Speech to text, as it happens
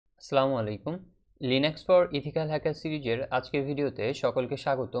আসসালামু আলাইকুম। Linux for ethical hacker সিরিজের আজকের ভিডিওতে সকলকে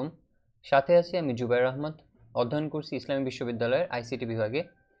স্বাগতম। সাথে আছি আমি জুবাইর আহমদ, অধ্যয়ন করছি ইসলামী বিশ্ববিদ্যালয়ের আইসিটি বিভাগে।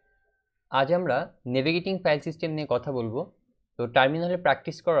 আজ আমরা নেভিগেটিং ফাইল সিস্টেম নিয়ে কথা বলবো। তো টার্মিনালে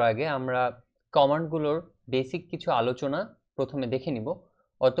প্র্যাকটিস করার আগে আমরা কমান্ডগুলোর বেসিক কিছু আলোচনা প্রথমে দেখে নিব,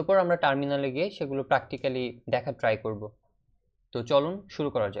 অতঃপর আমরা টার্মিনালে গিয়ে সেগুলো প্র্যাকটিক্যালি দেখার ট্রাই করব। তো চলুন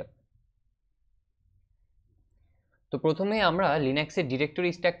শুরু করা যাক। তো প্রথমে আমরা লিনাক্সের ডিরেক্টরি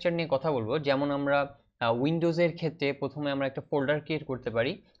স্ট্রাকচার নিয়ে কথা বলবো। যেমন আমরা উইন্ডোজের ক্ষেত্রে প্রথমে আমরা একটা ফোল্ডার ক্রিয়েট করতে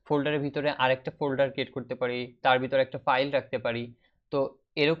পারি, ফোল্ডারের ভিতরে আরেকটা ফোল্ডার ক্রিয়েট করতে পারি, তার ভিতরে একটা ফাইল রাখতে পারি। তো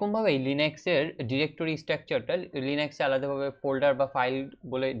এরকমভাবেই লিনাক্সের ডিরেক্টরি স্ট্রাকচারটা, লিনাক্সে আলাদাভাবে ফোল্ডার বা ফাইল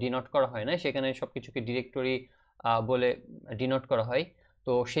বলে ডিনোট করা হয় না, সেখানে সব কিছুকে ডিরেক্টরি বলে ডিনোট করা হয়।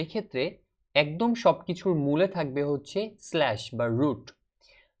 তো সেই ক্ষেত্রে একদম সব কিছুর মূলে থাকবে হচ্ছে স্ল্যাশ বা রুট।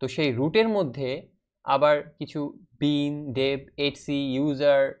 তো সেই রুটের মধ্যে আবার কিছু বিন, ডেভ, এইচসি,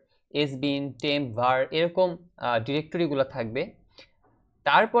 ইউজার, এসবিন, টেম্প, ভার এরকম ডিরেক্টরিগুলো থাকবে।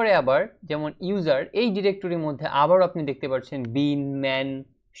 তারপরে আবার যেমন ইউজার, এই ডিরেক্টরির মধ্যে আবার আপনি দেখতে পাচ্ছেন বিন, ম্যান,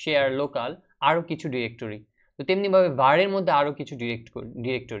 শেয়ার, লোকাল, আরও কিছু ডিরেক্টরি। তো তেমনিভাবে ভারের মধ্যে আরও কিছু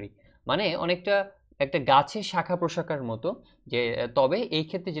ডিরেক্টরি, মানে অনেকটা একটা গাছের শাখা প্রশাখার মতো। যে তবে এই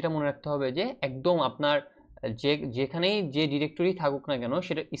ক্ষেত্রে যেটা মনে রাখতে হবে যে একদম আপনার যেখানেই যে ডিরেক্টরি থাকুক না কেন,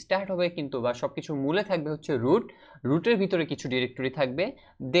 সেটা স্টার্ট হবে কিন্তু বা সব কিছুর মূলে থাকবে হচ্ছে রুট। রুটের ভিতরে কিছু ডিরেক্টরি থাকবে,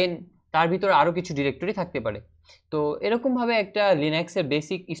 দেন তার ভিতরে আরও কিছু ডিরেক্টরি থাকতে পারে। তো এরকমভাবে একটা লিনাক্সের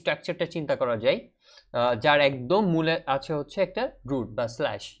বেসিক স্ট্রাকচারটা চিন্তা করা যায়, যার একদম মূলে আছে হচ্ছে একটা রুট বা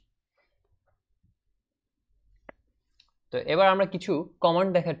স্ল্যাশ। তো এবার আমরা কিছু কমান্ড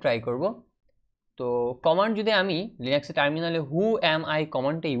দেখার ট্রাই করব। তো কমান্ড যদি আমি লিনাক্সের টার্মিনালে হু অ্যাম আই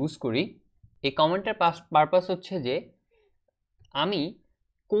কমান্ডটা ইউজ করি, এই কমান্ডটার পারপাস হচ্ছে যে আমি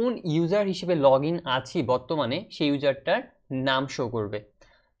কোন ইউজার হিসেবে লগ ইন আছি বর্তমানে, সেই ইউজারটার নাম শো করবে।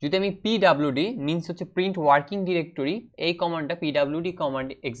 যদি আমি পিডাব্লিউডি মিনস হচ্ছে প্রিন্ট ওয়ার্কিং ডিরেক্টরি, এই কমান্ডটা পিডাব্লিউডি কমান্ড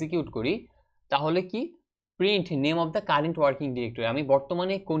এক্সিকিউট করি, তাহলে কি print name of the current working directory, আমি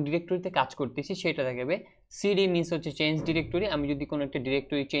বর্তমানে কোন ডিরেক্টরিতে কাজ করতেছি সেটা দেখাবে। সিডি মিনস হচ্ছে চেঞ্জ ডিরেক্টরি, আমি যদি কোনো একটা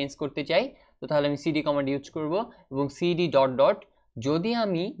ডিরেক্টরি চেঞ্জ করতে চাই তো তাহলে আমি সিডি কমান্ড ইউজ করব। এবং সিডি ডট ডট, যদি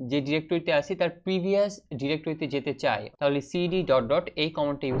আমি যে ডিরেক্টরিতে আছি তার প্রিভিয়াস ডিরেক্টরিতে যেতে চাই তাহলে সিডি ডট ডট এই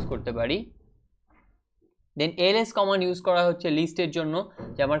কমান্ডটা ইউজ করতে পারি। দেন এলএস কমান্ড ইউজ করা হচ্ছে লিস্টের জন্য,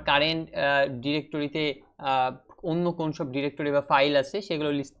 যে আমার কারেন্ট ডিরেক্টরিতে অন্য কোন সব ডিরেক্টরি বা ফাইল আছে সেগুলো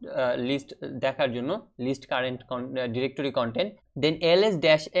লিস্ট দেখার জন্য, লিস্ট কারেন্ট ডিরেক্টরি কন্টেন্ট। দেন এলএস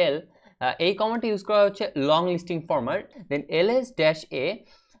ড্যাশ এল, এই কমান্ডটা ইউজ করা হচ্ছে long listing format. Then LS dash a,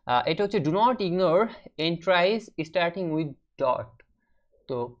 এটা হচ্ছে do not ignore এন্ট্রাইজ starting with dot.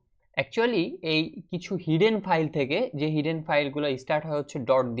 তো অ্যাকচুয়ালি এই কিছু হিডেন ফাইল থেকে, যে হিডেন ফাইলগুলো স্টার্ট হয় হচ্ছে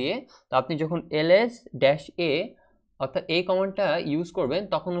ডট দিয়ে, তো আপনি যখন এলএস ড্যাশ এ অর্থাৎ এই কমান্ডটা ইউজ করবেন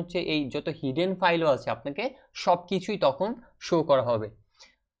তখন হচ্ছে এই যত হিডেন ফাইলও আছে আপনাকে সব কিছুই তখন শো করা হবে।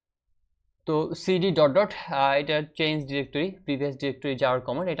 তো সিডি ডট ডট, এটা চেঞ্জ ডিরেক্টরি, প্রিভিয়াস ডিরেক্টরি যাওয়ার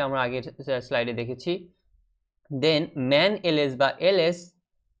কমান্ড, এটা আমরা আগের স্লাইডে দেখেছি। দেন ম্যান এলএস বা এলএস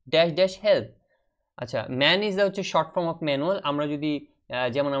ড্যাশ ড্যাশ হেল্প। আচ্ছা, ম্যান ইজ দা হচ্ছে শর্ট ফর্ম অফ ম্যানুয়াল। আমরা যদি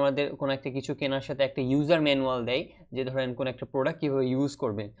যেমন আমাদের কোনো একটা কিছু কেনার সাথে একটা ইউজার ম্যানুয়াল দেয়, যে ধরেন কোনো একটা প্রোডাক্ট কীভাবে ইউজ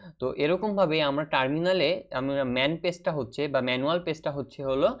করবেন, তো এরকমভাবে আমরা টার্মিনালে আমরা ম্যান পেজটা হচ্ছে বা ম্যানুয়াল পেজটা হচ্ছে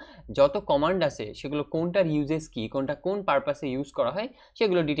হলো যত কমান্ড আছে সেগুলো কোনটার ইউজেস কী, কোনটা কোন পারপাসে ইউজ করা হয়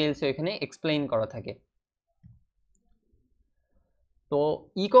সেগুলো ডিটেলসে এখানে এক্সপ্লেইন করা থাকে। তো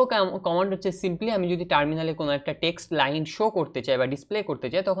ইকো কমান্ড হচ্ছে সিম্পলি আমি যদি টার্মিনালে কোনো একটা টেক্সট লাইন শো করতে চাই বা ডিসপ্লে করতে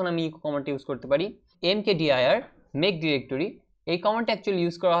চাই তখন আমি ইকো কমান্ডটা ইউজ করতে পারি। mkdir মেক ডিরেক্টরি, এই কমান্ডটা অ্যাকচুয়ালি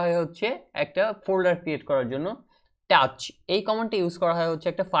ইউজ করা হয় হচ্ছে একটা ফোল্ডার ক্রিয়েট করার জন্য। টাচ, এই কমান্ডটা ইউজ করা হয় হচ্ছে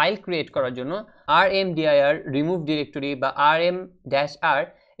একটা ফাইল ক্রিয়েট করার জন্য। rmdir রিমুভ ডিরেক্টরি বা rm-r,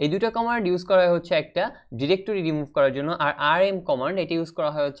 এই দুটো কমান্ড ইউজ করা হয় হচ্ছে একটা ডিরেক্টরি রিমুভ করার জন্য, আর rm কমান্ড এটা ইউজ করা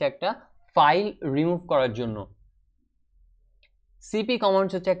হয় হচ্ছে একটা ফাইল রিমুভ করার জন্য। সিপি কমান্ড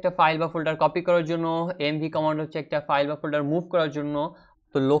হচ্ছে একটা ফাইল বা ফোল্ডার কপি করার জন্য, এমভি কমান্ড হচ্ছে একটা ফাইল বা ফোল্ডার মুভ করার জন্য।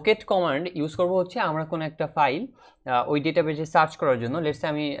 তো লোকেট কমান্ড ইউজ করব হচ্ছে আমরা কোনো একটা ফাইল ওই ডেটাবেসে সার্চ করার জন্য। লেটস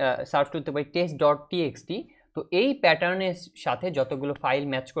আমি সার্চ করতে পারি test.txt, তো এই প্যাটার্নের সাথে যতগুলো ফাইল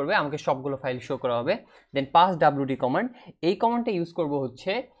ম্যাচ করবে আমাকে সবগুলো ফাইল শো করা হবে। দেন passwd কমান্ড, এই কমান্ডটা ইউজ করব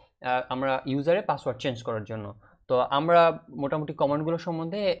হচ্ছে আমরা ইউজারের পাসওয়ার্ড চেঞ্জ করার জন্য। তো আমরা মোটামুটি কমান্ডগুলো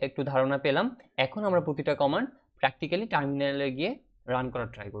সম্বন্ধে একটু ধারণা পেলাম, এখন আমরা প্রতিটা কমান্ড প্র্যাকটিক্যালি টার্মিনালে গিয়ে রান করার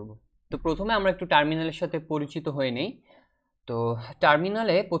ট্রাই করব। তো প্রথমে আমরা একটু টার্মিনালের সাথে পরিচিত হয়ে নেই। তো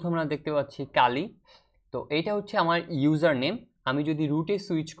টার্মিনালে প্রথমে আমরা দেখতে পাচ্ছি কালি, তো এইটা হচ্ছে আমার ইউজার নেম। আমি যদি রুটে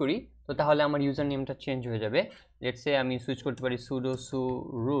সুইচ করি তো তাহলে আমার ইউজার নেমটা চেঞ্জ হয়ে যাবে। লেটস সে আমি সুইচ করতে পারি sudo su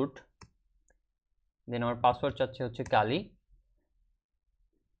root, দেন আমার পাসওয়ার্ড চাচ্ছে হচ্ছে কালি।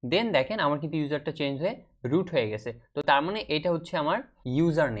 দেন দেখেন আমার কিন্তু ইউজারটা চেঞ্জ হয়ে রুট হয়ে গেছে। তো তার মানে এটা হচ্ছে আমার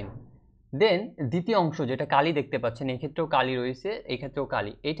ইউজার নেম। দেন দ্বিতীয় অংশ যেটা কালি দেখতে পাচ্ছেন, এই ক্ষেত্রেও কালি রয়েছে, এই ক্ষেত্রেও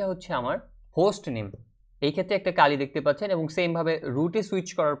কালি, এটা হচ্ছে আমার হোস্ট নেম। এই ক্ষেত্রে একটা কালি দেখতে পাচ্ছেন এবং সেম ভাবে রুটে সুইচ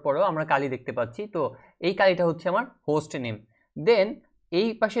করার পরেও আমরা কালি দেখতে পাচ্ছি। তো এই কালিটা হচ্ছে আমার হোস্ট নেম। দেন এই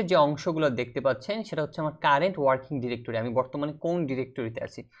পাশে যে অংশগুলো দেখতে পাচ্ছেন সেটা হচ্ছে আমার কারেন্ট ওয়ার্কিং ডিরেক্টরি, আমি বর্তমানে কোন ডিরেক্টরিতে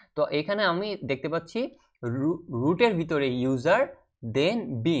আছি। তো এখানে আমি দেখতে পাচ্ছি রুটের ভিতরে ইউজার দেন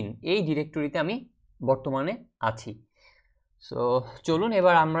বিন, এই ডিরেক্টরিতে আমি বর্তমানে আছি। সো চলুন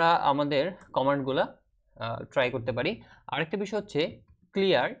এবার আমরা আমাদের কমান্ডগুলো ট্রাই করতে পারি। আরেকটা বিষয় হচ্ছে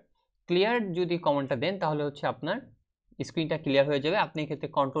ক্লিয়ার যদি কমান্ডটা দেন তাহলে হচ্ছে আপনার স্ক্রিনটা ক্লিয়ার হয়ে যাবে। আপনি এক্ষেত্রে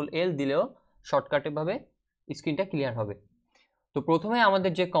Ctrl+L দিলেও শর্টকাটেভাবে স্ক্রিনটা ক্লিয়ার হবে। তো প্রথমে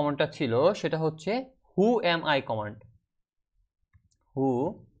আমাদের যে কমান্ডটা ছিল সেটা হচ্ছে who am I command. Who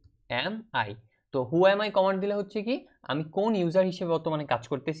am I, তো হু এম আই কমান্ড দিলে হচ্ছে কি আমি কোন ইউজার হিসেবে বর্তমানে কাজ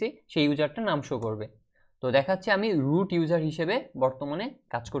করতেছি সেই ইউজারটার নাম শো করবে। তো দেখাচ্ছে আমি রুট ইউজার হিসেবে বর্তমানে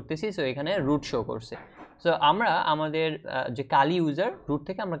কাজ করতেছি, সো এখানে রুট শো করছে। সো আমরা আমাদের যে কালি ইউজার, রুট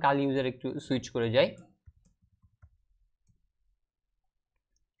থেকে আমরা কালি ইউজার একটু সুইচ করে যাই।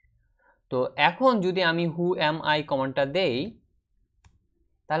 তো এখন যদি আমি হু এম আই কমান্ডটা দেই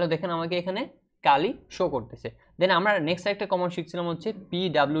তাহলে দেখেন আমাকে এখানে কালি শো করতেছে। দেন আমরা নেক্সট একটা কমান্ড শিখছিলাম হচ্ছে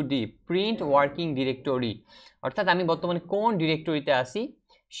PWD, প্রিন্ট ওয়ার্কিং ডিরেক্টরি, অর্থাৎ আমি বর্তমানে কোন ডিরেক্টরিতে আছি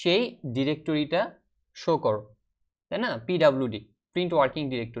সেই ডিরেক্টরিটা শো করো, তাই না? PWD, print working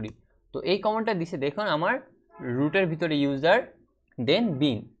directory. তো এই কমান্ডটা দিছে, দেখুন আমার রুটের ভিতরে ইউজার দেন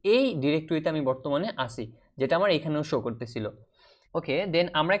বিন, এই ডিরেক্টরিতে আমি বর্তমানে আছি, যেটা আমার এখানেও শো করতেছিল। ওকে, দেন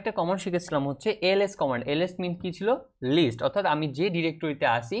আমরা একটা কমান্ড শিখেছিলাম হচ্ছে এলএস কমান্ড। এলএস মিন কি ছিল? লিস্ট, অর্থাৎ আমি যে ডিরেক্টরিতে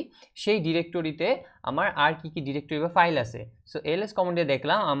আসি সেই ডিরেক্টরিতে আমার আর কি কি ডিরেক্টরি বা ফাইল আছে। সো এলএস কমান্ডে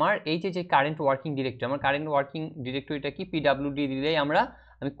দেখলাম আমার এই যে কারেন্ট ওয়ার্কিং ডিরেক্টরি, আমার কারেন্ট ওয়ার্কিং ডিরেক্টরিটা কি পিডাব্লিউডি দিলেই আমার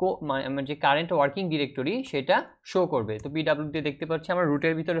যে কারেন্ট ওয়ার্কিং ডিরেক্টরি সেটা শো করবে। তো পিডাব্লিউডি দেখতে পাচ্ছি আমার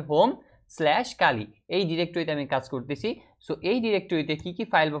রুটের ভিতরে হোম/কালি, এই ডিরেক্টরিতে আমি কাজ করতেছি। সো এই ডিরেক্টরিতে কি কি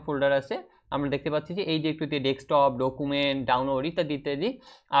ফাইল বা ফোল্ডার আছে আমরা দেখতে পাচ্ছি যে এই ডিরেক্টরিতে ডেস্কটপ, ডকুমেন্ট, ডাউনলোড ইত্যাদি ইত্যাদি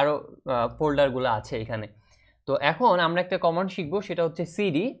আরও ফোল্ডারগুলো আছে এখানে। তো এখন আমরা একটা কমান্ড শিখবো, সেটা হচ্ছে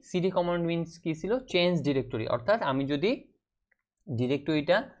সিডি কমান্ড মিনস কি ছিল? চেঞ্জ ডিরেক্টরি, অর্থাৎ আমি যদি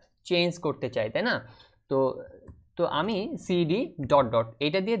ডিরেক্টরিটা চেঞ্জ করতে চাই, তাই না? তো তো আমি সিডি ডট ডট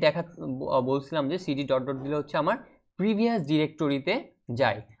এটা দিয়ে বলছিলাম যে সিডি ডট ডট দিলে হচ্ছে আমার প্রিভিয়াস ডিরেক্টরিতে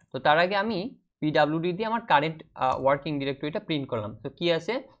যায়। তো তার আগে আমি পিডাব্লিউডি দিয়ে আমার কারেন্ট ওয়ার্কিং ডিরেক্টরিটা প্রিন্ট করলাম। তো কি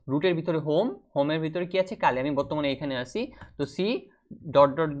আছে? রুটের ভিতরে হোমের ভিতরে কি আছে? কালি, আমি বর্তমানে এখানে আছি। তো সি ডট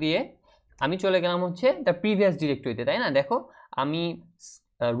ডট দিয়ে আমি চলে গেলাম হচ্ছে দ্য প্রিভিয়াস ডিরেক্টরিতে, তাই না? দেখো আমি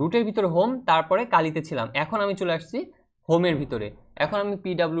রুটের ভিতরে হোম, তারপরে কালিতে ছিলাম, এখন আমি চলে আসছি হোমের ভিতরে। এখন আমি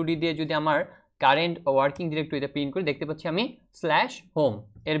পিডাব্লিউডি দিয়ে যদি আমার কারেন্ট ওয়ার্কিং ডিরেক্টরিতে প্রিন্ট করি, দেখতে পাচ্ছি আমি /হোম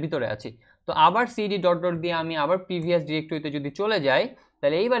এর ভিতরে আছি। তো আবার সিডি ডট ডট দিয়ে আমি আবার প্রিভিয়াস ডিরেক্টরিতে যদি চলে যাই,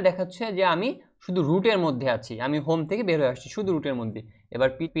 তাহলে এইবার দেখাচ্ছে যে আমি শুধু রুটের মধ্যে আছি, আমি হোম থেকে বের হয়ে আসছি শুধু রুটের মধ্যে। এবার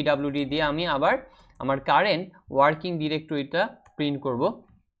পিডাব্লিউডি দিয়ে আমি আবার আমার কারেন্ট ওয়ার্কিং ডিরেক্টরিটা প্রিন্ট করব।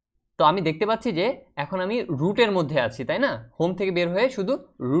 তো আমি দেখতে পাচ্ছি যে এখন আমি রুটের মধ্যে আছি, তাই না? হোম থেকে বের হয়ে শুধু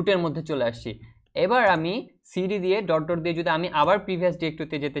রুটের মধ্যে চলে আসছি। এবার আমি সিডি দিয়ে ডট ডট দিয়ে যদি আমি আবার প্রিভিয়াস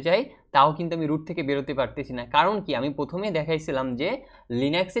ডিরেক্টরিতে যেতে চাই, তাও কিন্তু আমি রুট থেকে বেরোতে পারতেছি না। কারণ কি? আমি প্রথমে দেখাইছিলাম যে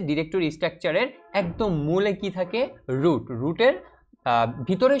লিনাক্সের ডিরেক্টরি স্ট্রাকচারের একদম মূলে কি থাকে? রুটের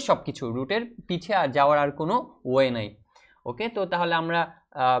ভিতরে সব কিছু, রুটের পিছে যাওয়ার আর কোনো ওয়ে নাই। ওকে, তো তাহলে আমরা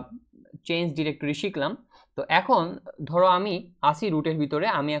চেঞ্জ ডিরেক্টরি শিখলাম। তো এখন ধরো আমি আসি রুটের ভিতরে,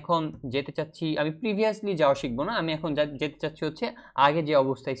 আমি এখন যেতে চাচ্ছি, আমি প্রিভিয়াসলি যাওয়া শিখবো না, আমি এখন যেতে চাচ্ছি হচ্ছে আগে যে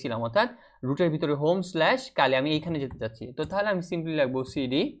অবস্থায় ছিলাম, অর্থাৎ রুটের ভিতরে হোম/কালি, আমি এইখানে যেতে চাচ্ছি। তো তাহলে আমি সিম্পলি লিখবো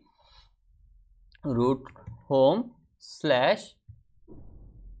সিডি রুট হোম/কালি।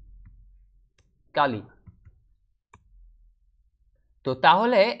 তো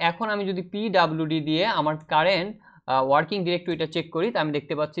তাহলে এখন আমি যদি পিডাব্লিউডি দিয়ে আমার কারেন্ট ওয়ার্কিং ডিরেক্টরিটা চেক করি, তা আমি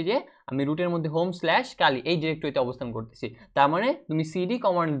দেখতে পাচ্ছি যে আমি রুটের মধ্যে হোম/কালি এই ডিরেক্টরিতে অবস্থান করতেছি। তার মানে তুমি সিডি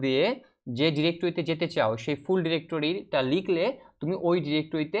কমান্ড দিয়ে যে ডিরেক্টরিতে যেতে চাও সেই ফুল ডিরেক্টরিটা লিখলে তুমি ওই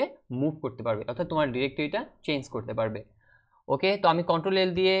ডিরেক্টরিতে মুভ করতে পারবে, অর্থাৎ তোমার ডিরেক্টরিটা চেঞ্জ করতে পারবে। ওকে, তো আমি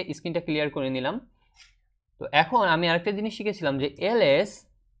Ctrl+L দিয়ে স্ক্রিনটা ক্লিয়ার করে নিলাম। তো এখন আমি আরেকটা জিনিস শিখেছিলাম যে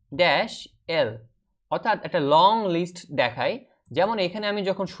ls-l, অর্থাৎ একটা লং লিস্ট দেখায়। যেমন এখানে আমি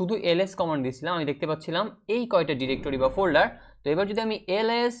যখন শুধু ls কমান্ড দিয়েছিলাম, আমি দেখতে পাচ্ছিলাম এই কয়টা ডিরেক্টরি বা ফোল্ডার। তো এবার যদি আমি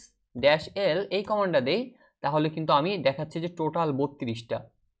ls-l এই কমান্ডটা দেই, তাহলে কিন্তু আমি দেখাচ্ছে যে টোটাল 32টা,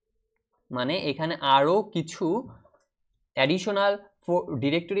 মানে এখানে আরও কিছু অ্যাডিশনাল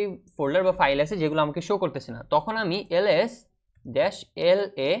ডিরেক্টরি ফোল্ডার বা ফাইল আছে যেগুলো আমাকে শো করতেছে না। তখন আমি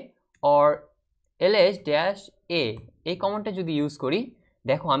ls-la or ls-a এই কমান্ডটা যদি ইউজ করি,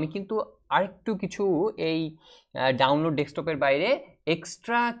 দেখো আমি কিন্তু আরেকটু কিছু এই ডাউনলোড ডেস্কটপের বাইরে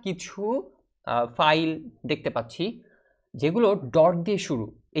এক্সট্রা কিছু ফাইল দেখতে পাচ্ছি যেগুলো ডট দিয়ে শুরু।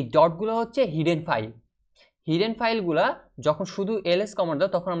 এই ডটগুলো হচ্ছে হিডেন ফাইল। হিডেন ফাইলগুলা যখন শুধু ls কমান্ড দাও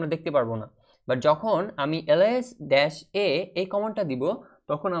তখন আমরা দেখতে পারবো না, বাট যখন আমি ls-a এই কমান্ডটা দিব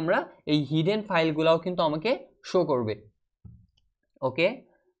তখন আমরা এই হিডেন ফাইলগুলাও কিন্তু আমাকে শো করবে। ওকে,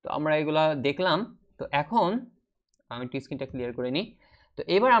 তো আমরা এগুলা দেখলাম। তো এখন আমি একটু স্ক্রিনটা ক্লিয়ার করে নিই। তো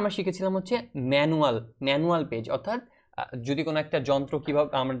এবার আমরা শিখেছিলাম হচ্ছে ম্যানুয়াল পেজ, অর্থাৎ যদি কোনো একটা যন্ত্র কীভাবে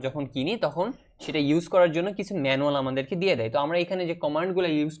আমরা যখন কিনি তখন সেটা ইউজ করার জন্য কিছু ম্যানুয়াল আমাদেরকে দিয়ে দেয়। তো আমরা এখানে যে কমান্ডগুলো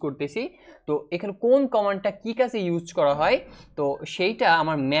ইউজ করতেছি, তো এখানে কোন কমান্ডটা কী কাজে ইউজ করা হয় তো সেইটা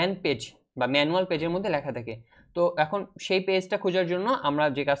আমার বা ম্যানুয়াল পেজের মধ্যে লেখা থাকে। তো এখন সেই পেজটা খোঁজার জন্য আমরা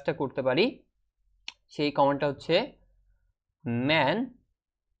যে কাজটা করতে পারি সেই কমান্ডটা হচ্ছে ম্যান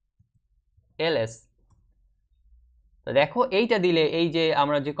ls। তো দেখো এইটা দিলে এই যে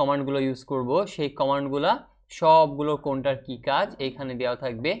আমরা যে কমান্ডগুলো ইউজ করব সেই কমান্ডগুলো সবগুলো কোনটার কি কাজ এইখানে দেওয়া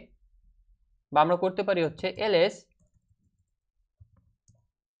থাকবে। বা আমরা করতে পারি হচ্ছে ls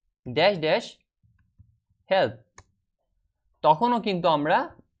 -help, তখনও কিন্তু আমরা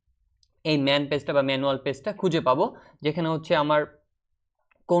এই ম্যান পেজটা বা ম্যানুয়াল পেজটা খুঁজে পাবো, যেখানে হচ্ছে আমার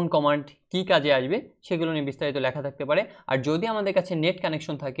কোন কমান্ড কি কাজে আসবে সেগুলো নিয়ে বিস্তারিত লেখা থাকতে পারে। আর যদি আমাদের কাছে নেট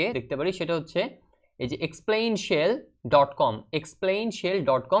কানেকশন থাকে দেখতে পারি সেটা হচ্ছে এই যে explainshell.com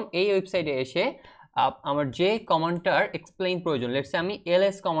এই ওয়েবসাইটে এসে আমার যে কমান্ডটার এক্সপ্লেইন প্রয়োজন, লেটসে আমি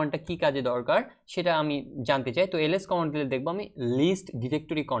ls কমান্ডটা কি কাজে দরকার সেটা আমি জানতে চাই। তো ls কমান্ড দিলে দেখবো আমি list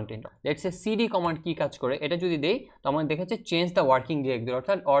directory content, let's say cd command কি কাজ করে এটা যদি দেই তো আমাদের দেখাচ্ছে চেঞ্জ দ্য ওয়ার্কিং ডিরেক্টরি,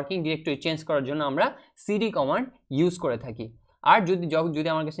 অর্থাৎ ওয়ার্কিং ডিরেক্টরি চেঞ্জ করার জন্য আমরা cd কমান্ড ইউজ করে থাকি। আর যদি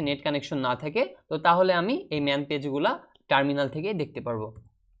আমার কাছে নেট কানেকশন না থাকে তো তাহলে আমি এই ম্যান পেজগুলা টার্মিনাল থেকে দেখতে পারবো।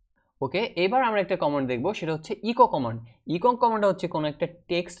 ওকে, এবার আমরা একটা কমান্ড দেখব, সেটা হচ্ছে ইকো কমান্ড। ইকো কমান্ড হচ্ছে কোনো একটা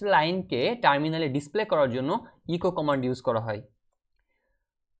টেক্সট লাইনকে টার্মিনালে ডিসপ্লে করার জন্য ইকো কমান্ড ইউজ করা হয়।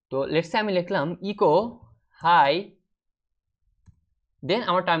 তো লেটসে আমি লিখলাম ইকো হাই, দেন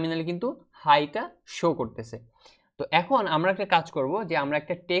আমার টার্মিনালে কিন্তু হাইটা শো করতেছে। তো এখন আমরা একটা কাজ করব যে আমরা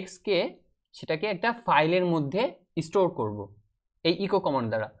একটা টেক্সটকে সেটাকে একটা ফাইলের মধ্যে স্টোর করব এই ইকো কমান্ড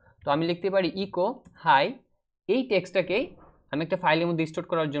দ্বারা। তো আমি লিখতে পারি ইকো হাই, এই টেক্সটটাকে আমি একটা ফাইলের মধ্যে স্টোর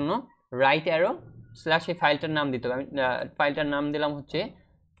করার জন্য রাইট অ্যারো স্ল্যাশ এই ফাইলটার নাম দিতে হবে। আমি ফাইলটার নাম দিলাম হচ্ছে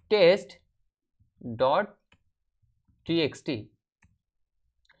test.txt।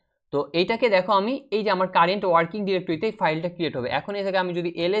 তো এইটাকে দেখো আমি এই যে আমার কারেন্ট ওয়ার্কিং ডিরেক্টরিতে এই ফাইলটা ক্রিয়েট হবে। এখন এই জায়গায় আমি যদি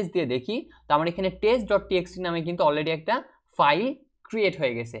ls দিয়ে দেখি তো আমার এখানে test.txt নামে কিন্তু অলরেডি একটা ফাইল ক্রিয়েট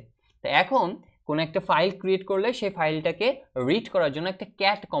হয়ে গেছে। তো এখন কোনো একটা ফাইল ক্রিয়েট করলে সেই ফাইলটাকে রিড করার জন্য একটা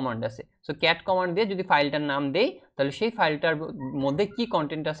ক্যাট কমান্ড আছে। সো ক্যাট কমান্ড দিয়ে যদি ফাইলটার নাম দেই তাহলে সেই ফাইলটার মধ্যে কি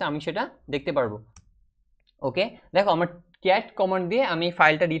কন্টেন্ট আছে আমি সেটা দেখতে পারবো। ওকে, দেখো আমার ক্যাট কমান্ড দিয়ে আমি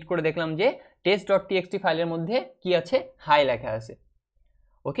ফাইলটা রিড করে দেখলাম যে test.txt ফাইলের মধ্যে কি আছে, হাই লেখা আছে।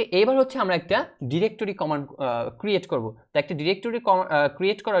 ওকে, এবার হচ্ছে আমরা একটা ডিরেক্টরি কমান্ড ক্রিয়েট করব। তো একটা ডিরেক্টরি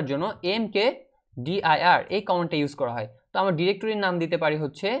ক্রিয়েট করার জন্য mkdir এই কমান্ডটা ইউজ করা হয়। তো আমার ডিরেক্টরির নাম দিতে পারি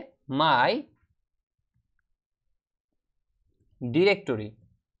হচ্ছে মাই ডিরেক্টরি।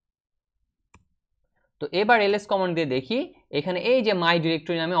 তো এবার ls কমান্ড দিয়ে দেখি এখানে এই যে মাই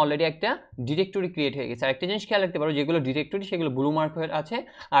ডিরেক্টরি নামে অলরেডি একটা ডিরেক্টরি ক্রিয়েট হয়ে গেছে। আর একটা জিনিস খেয়াল রাখতে পারো, যেগুলো ডিরেক্টরি সেগুলো ব্লু মার্ক হয়ে আছে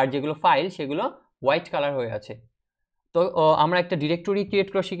আর যেগুলো ফাইল সেগুলো হোয়াইট কালার হয়ে আছে। তো আমরা একটা ডিরেক্টরি ক্রিয়েট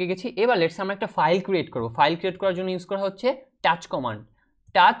করা শিখে গেছি। এবার লেটস আমরা একটা ফাইল ক্রিয়েট করব। ফাইল ক্রিয়েট করার জন্য ইউজ করা হচ্ছে টাচ কমান্ড।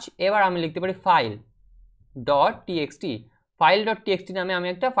 টাচ, এবার আমি লিখতে পারি ফাইল.txt নামে আমি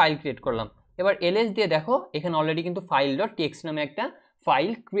একটা ফাইল ক্রিয়েট করলাম। এবার ls দিয়ে দেখো এখানে অলরেডি কিন্তু ফাইল.txt নামে একটা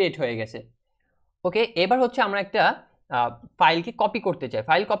ফাইল ক্রিয়েট হয়ে গেছে। ওকে, এবার হচ্ছে আমরা একটা ফাইলকে কপি করতে চাই।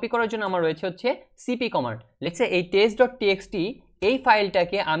 ফাইল কপি করার জন্য আমার রয়েছে হচ্ছে cp কমান্ড। লেটসে এই test.txt এই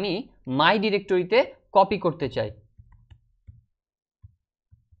ফাইলটাকে আমি মাই ডিরেক্টরিতে কপি করতে চাই।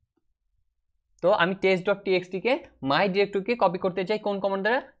 তো আমি test.txt কে মাই ডিরেক্টরিকে কপি করতে চাই কোন কমান্ড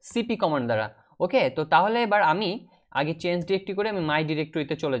দ্বারা, cp কমান্ড দ্বারা। ওকে, তো তাহলে এবার আমি আগে চেঞ্জ ডিরেক্টরি করে আমি মাই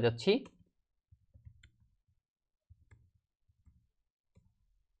ডিরেক্টরিতে চলে যাচ্ছি।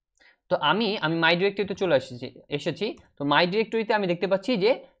 তো আমি মাই ডিরেক্টরিতে চলে এসেছি। তো মাই ডিরেক্টরিতে আমি দেখতে পাচ্ছি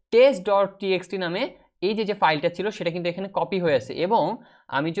যে test.txt নামে এই যে ফাইলটা ছিল সেটা কিন্তু এখানে কপি হয়ে আছে। এবং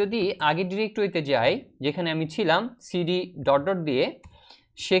আমি যদি আগের ডিরেক্টরিতে যাই যেখানে আমি ছিলাম cd ডট দিয়ে,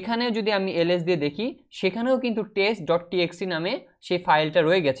 সেখানে যদি আমি ls দিয়ে দেখি সেখানেও কিন্তু test.txt নামে সেই ফাইলটা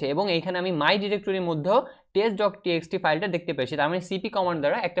রয়ে গেছে এবং এইখানে আমি মাই ডিরেক্টরির মধ্যেও test.txt ফাইলটা দেখতে পেয়েছি। তার মানে cp কমান্ড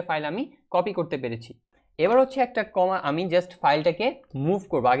দ্বারা একটা ফাইল আমি কপি করতে পেরেছি। এবার হচ্ছে একটা আমি জাস্ট ফাইলটাকে মুভ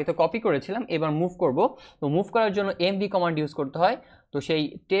করব। আগে তো কপি করেছিলাম, এবার মুভ করব। তো মুভ করার জন্য mv কমান্ড ইউজ করতে হয়। তো সেই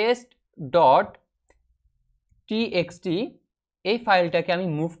test.txt এই ফাইলটাকে আমি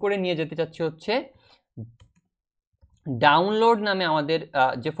মুভ করে নিয়ে যেতে চাচ্ছি হচ্ছে ডাউনলোড নামে আমাদের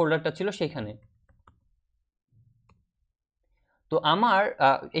যে ফোল্ডারটা ছিল সেখানে। তো আমার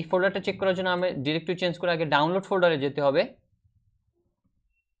এই ফোল্ডারটা চেক করার জন্য আমি ডিরেক্টরি চেঞ্জ করে আগে ডাউনলোড ফোল্ডারে যেতে হবে।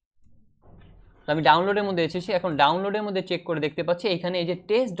 তো আমি ডাউনলোডের মধ্যে এসেছি, এখন ডাউনলোডের মধ্যে চেক করে দেখতে পাচ্ছি এখানে এই যে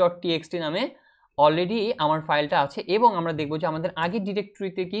test.txt নামে অলরেডি আমার ফাইলটা আছে, এবং আমরা দেখব যে আমাদের আগের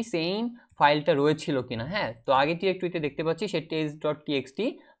ডিরেক্টরিতে কি সেম ফাইলটা রয়েছিল কিনা। হ্যাঁ, তো আগের ডিরেক্টরিতে দেখতে পাচ্ছি সেই test.txt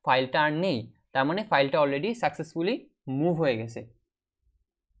ফাইলটা আর নেই, তার মানে ফাইলটা অলরেডি সাকসেসফুলি মুভ হয়ে গেছে।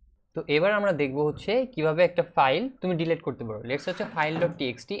 তো এবার আমরা দেখব হচ্ছে কিভাবে একটা ফাইল তুমি ডিলিট করতে পারো। লেটস হচ্ছে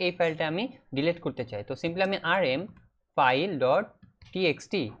file.txt, এই ফাইলটা আমি ডিলিট করতে চাই। তো সিম্পলি আমি rm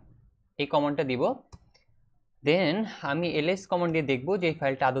file.txt এই কমান্ডটা দিব, দেন আমি ls কমান্ড দিয়ে দেখব যে এই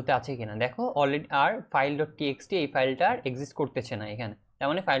ফাইলটা আদতে আছে কিনা। দেখো অলরেডি আর file.txt এই ফাইলটা আর এক্সিস্ট করতেছে না এখানে, তার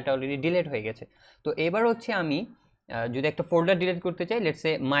মানে ফাইলটা অলরেডি ডিলিট হয়ে গেছে। তো এবার হচ্ছে আমি যদি একটা ফোল্ডার ডিলিট করতে চাই, লেটস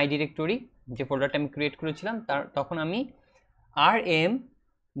সে মাই ডিরেক্টরি, যে ফোল্ডারটা আমি ক্রিয়েট করেছিলাম, তখন আমি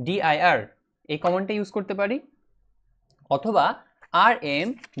rmdir এই কমান্ডটা ইউজ করতে পারি, অথবা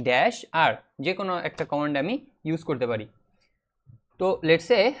rm-r যে কোনো একটা কমান্ড আমি ইউজ করতে পারি। তো লেটস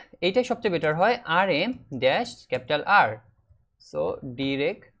সে এইটাই সবচেয়ে বেটার হয়, rm-R, সো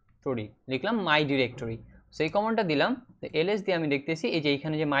ডিরেক্টরি লিখলাম, মাই ডিরেক্টরি, সেই কমান্ডটা দিলাম। তো ls দিয়ে আমি দেখতেছি এই যে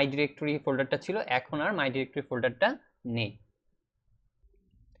এখানে যে মাই ডিরেক্টরি ফোল্ডারটা ছিল এখন আর মাই ডিরেক্টরি ফোল্ডারটা নেই।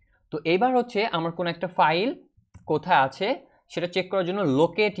 তো এইবার হচ্ছে আমার কোন একটা ফাইল কোথায় আছে সেটা চেক করার জন্য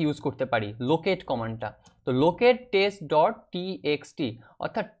লোকেট ইউজ করতে পারি, লোকেট কমান্ডটা। তো লোকেট test.txt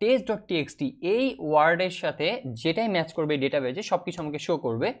অর্থাৎ test.txt এই ওয়ার্ডের সাথে যেটাই ম্যাচ করবে ডেটাবেজে সব কিছু আমাকে শো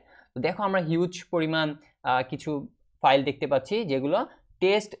করবে। তো দেখো আমরা হিউজ পরিমাণ কিছু ফাইল দেখতে পাচ্ছি যেগুলো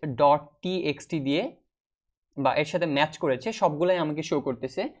test.txt দিয়ে বা এর সাথে ম্যাচ করেছে, সবগুলাই আমাকে শো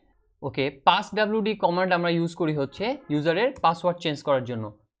করতেছে। ওকে, passwd কমান্ড আমরা ইউজ করি হচ্ছে ইউজারের পাসওয়ার্ড চেঞ্জ করার জন্য।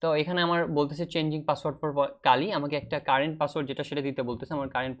 তো এখানে আমার বলতেছে চেঞ্জিং পাসওয়ার্ড ফর কালি, আমাকে একটা কারেন্ট পাসওয়ার্ড যেটা সেটা দিতে বলতেছে, আমার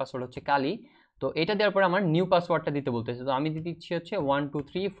কারেন্ট পাসওয়ার্ড হচ্ছে কালি। তো এটা দেওয়ার পর আমার নিউ পাসওয়ার্ডটা দিতে বলতেছে, তো আমি দিচ্ছি হচ্ছে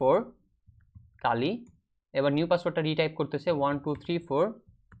 1234 কালি। এবার নিউ পাসওয়ার্ডটা রিটাইপ করতেছে 1234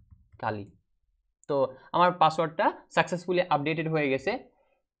 কালি। তো আমার পাসওয়ার্ডটা সাকসেসফুলি আপডেটেড হয়ে গেছে।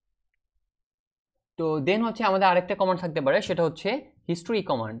 তো দেন হচ্ছে আমাদের আরেকটা কমান্ড থাকতে পারে, সেটা হচ্ছে হিস্ট্রি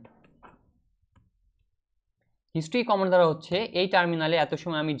কমান্ড। হিস্ট্রি কমান্ড দ্বারা হচ্ছে এই টার্মিনালে এত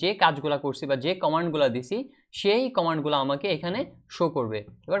সময় আমি যে কাজগুলো করছি বা যে কমান্ডগুলো দিছি সেই কমান্ডগুলো আমাকে এখানে শো করবে।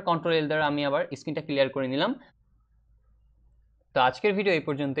 এবার কন্ট্রোল এল দ্বারা আমি আবার স্ক্রিনটা ক্লিয়ার করে নিলাম। তো আজকের ভিডিও এই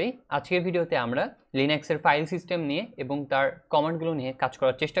পর্যন্তই। আজকের ভিডিওতে আমরা লিনাক্সের ফাইল সিস্টেম নিয়ে এবং তার কমান্ডগুলো নিয়ে কাজ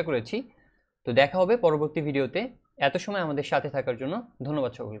করার চেষ্টা করেছি। তো দেখা হবে পরবর্তী ভিডিওতে। এত সময় আমাদের সাথে থাকার জন্য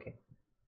ধন্যবাদ সকলকে।